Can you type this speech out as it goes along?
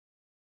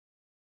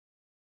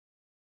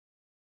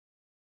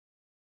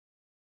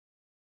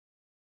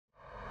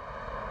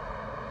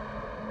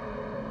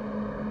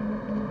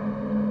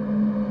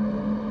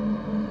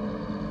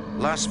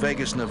Las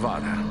Vegas,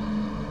 Nevada,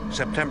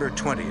 September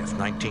 20th,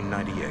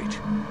 1998.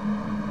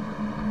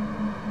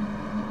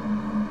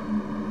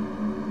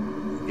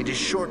 It is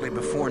shortly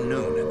before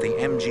noon at the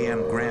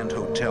MGM Grand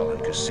Hotel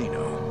and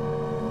Casino.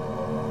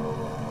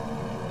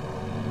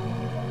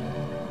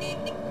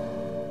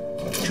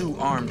 Two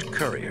armed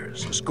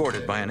couriers,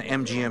 escorted by an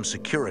MGM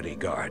security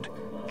guard,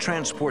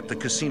 transport the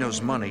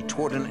casino's money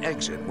toward an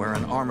exit where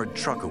an armored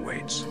truck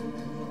awaits.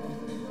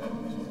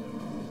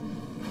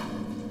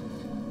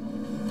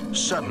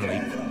 Suddenly,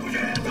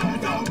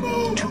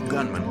 two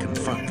gunmen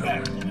confront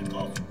them.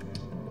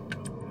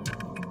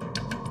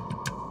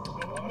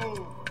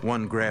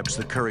 One grabs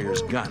the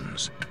courier's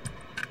guns,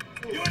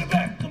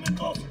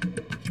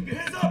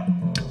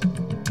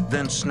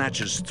 then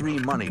snatches 3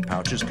 money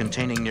pouches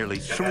containing nearly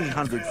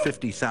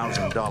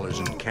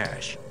 $350,000 in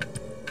cash.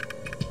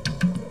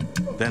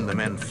 Then the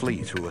men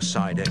flee through a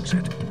side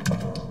exit.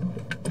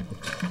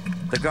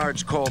 The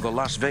guards call the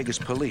Las Vegas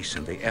police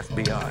and the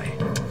FBI.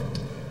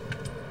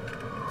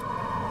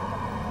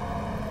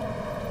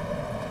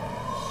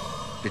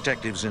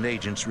 Detectives and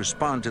agents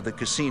respond to the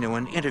casino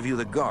and interview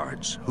the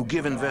guards, who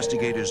give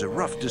investigators a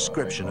rough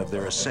description of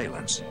their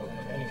assailants.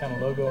 Any kind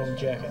of logo on the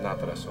jacket? Not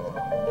that I saw.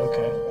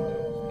 Okay.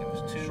 It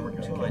was two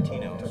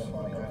Latinos.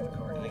 I'm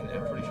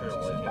pretty sure it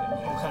was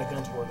Latinos. What kind of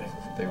guns were they?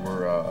 They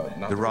were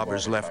not The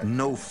robbers left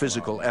no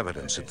physical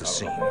evidence at the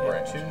scene.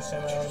 Right. 2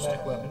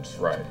 semi-automatic weapons.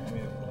 Right.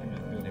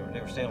 They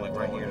were standing like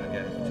right here.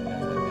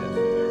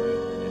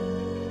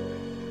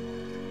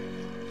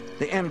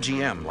 The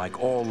MGM, like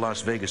all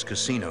Las Vegas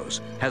casinos,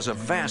 has a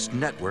vast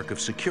network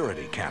of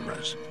security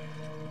cameras.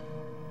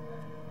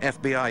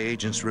 FBI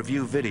agents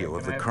review video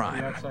of the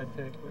crime.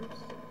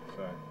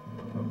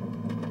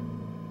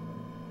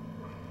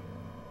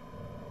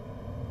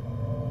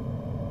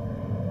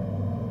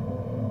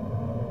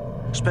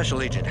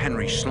 Special Agent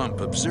Henry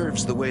Schlump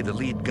observes the way the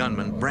lead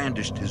gunman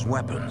brandished his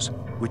weapons,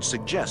 which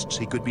suggests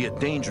he could be a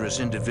dangerous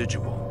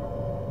individual.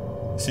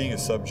 Seeing a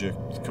subject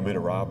commit a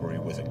robbery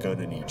with a gun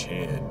in each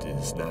hand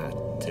is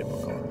not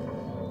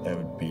typical. That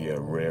would be a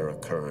rare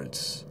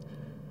occurrence,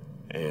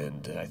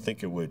 and I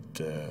think it would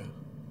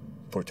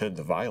portend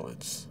the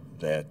violence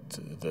that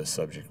the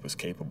subject was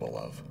capable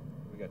of.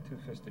 We got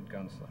 2-fisted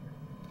gunslinger.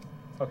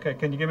 Okay,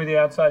 can you give me the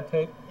outside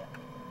tape?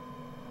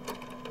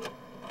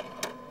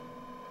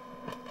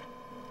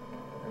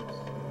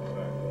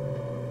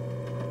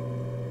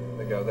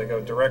 They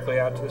go directly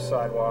out to the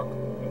sidewalk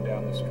and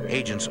down the street.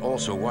 Agents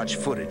also watch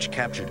footage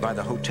captured by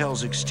the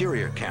hotel's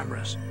exterior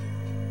cameras,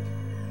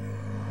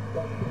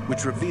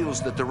 which reveals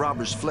that the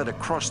robbers fled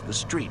across the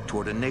street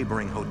toward a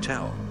neighboring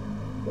hotel.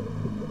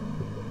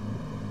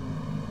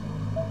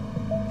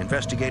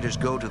 Investigators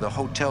go to the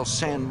Hotel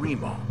San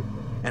Remo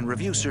and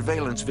review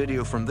surveillance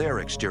video from their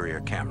exterior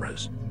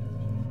cameras.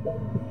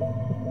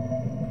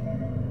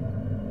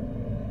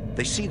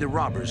 They see the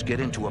robbers get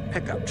into a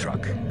pickup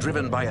truck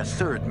driven by a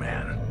third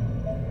man.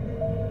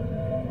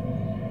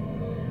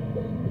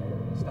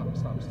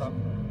 Stop.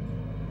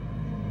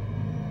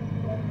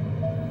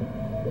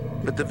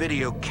 But the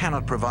video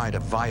cannot provide a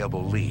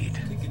viable lead,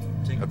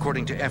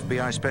 according to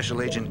FBI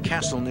Special Agent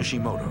Castle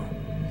Nishimoto.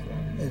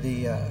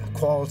 The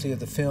quality of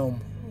the film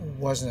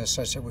wasn't as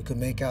such that we could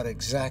make out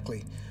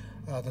exactly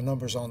the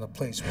numbers on the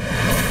plates.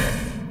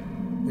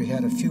 We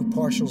had a few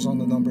partials on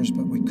the numbers,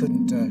 but we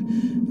couldn't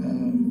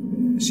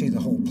see the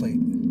whole plate.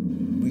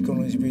 We could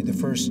only read the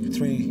first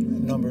 3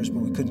 numbers, but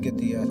we couldn't get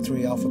the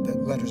 3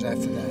 alphabet letters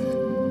after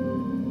that.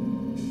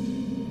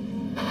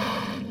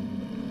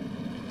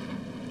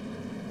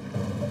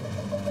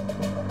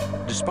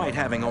 Despite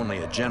having only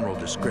a general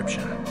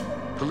description,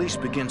 police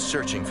begin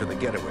searching for the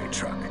getaway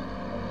truck.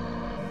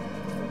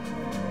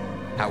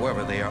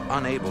 However, they are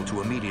unable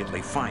to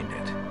immediately find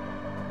it.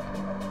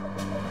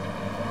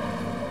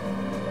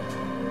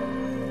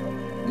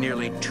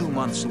 Nearly 2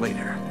 months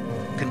later,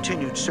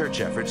 continued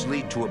search efforts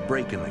lead to a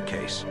break in the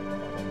case.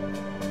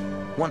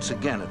 Once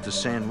again at the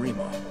San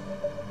Remo.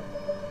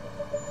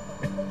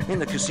 In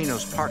the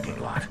casino's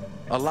parking lot,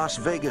 a Las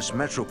Vegas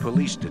Metro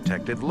Police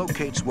detective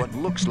locates what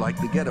looks like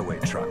the getaway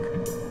truck.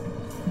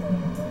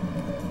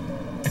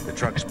 The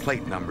truck's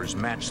plate numbers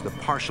match the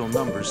partial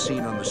numbers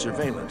seen on the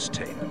surveillance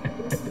tape.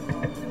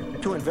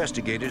 To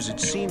investigators, it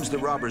seems the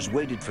robbers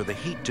waited for the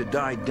heat to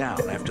die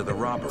down after the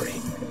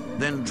robbery,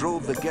 then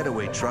drove the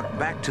getaway truck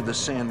back to the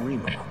San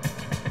Remo.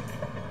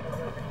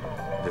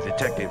 The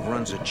detective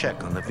runs a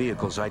check on the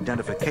vehicle's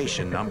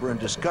identification number and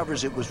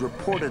discovers it was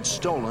reported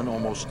stolen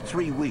almost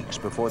 3 weeks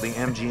before the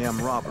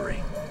MGM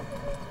robbery.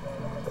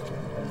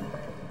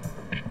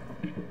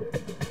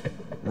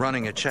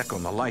 Running a check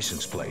on the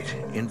license plate,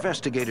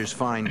 investigators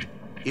find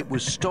it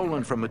was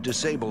stolen from a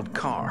disabled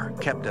car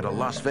kept at a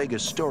Las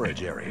Vegas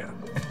storage area.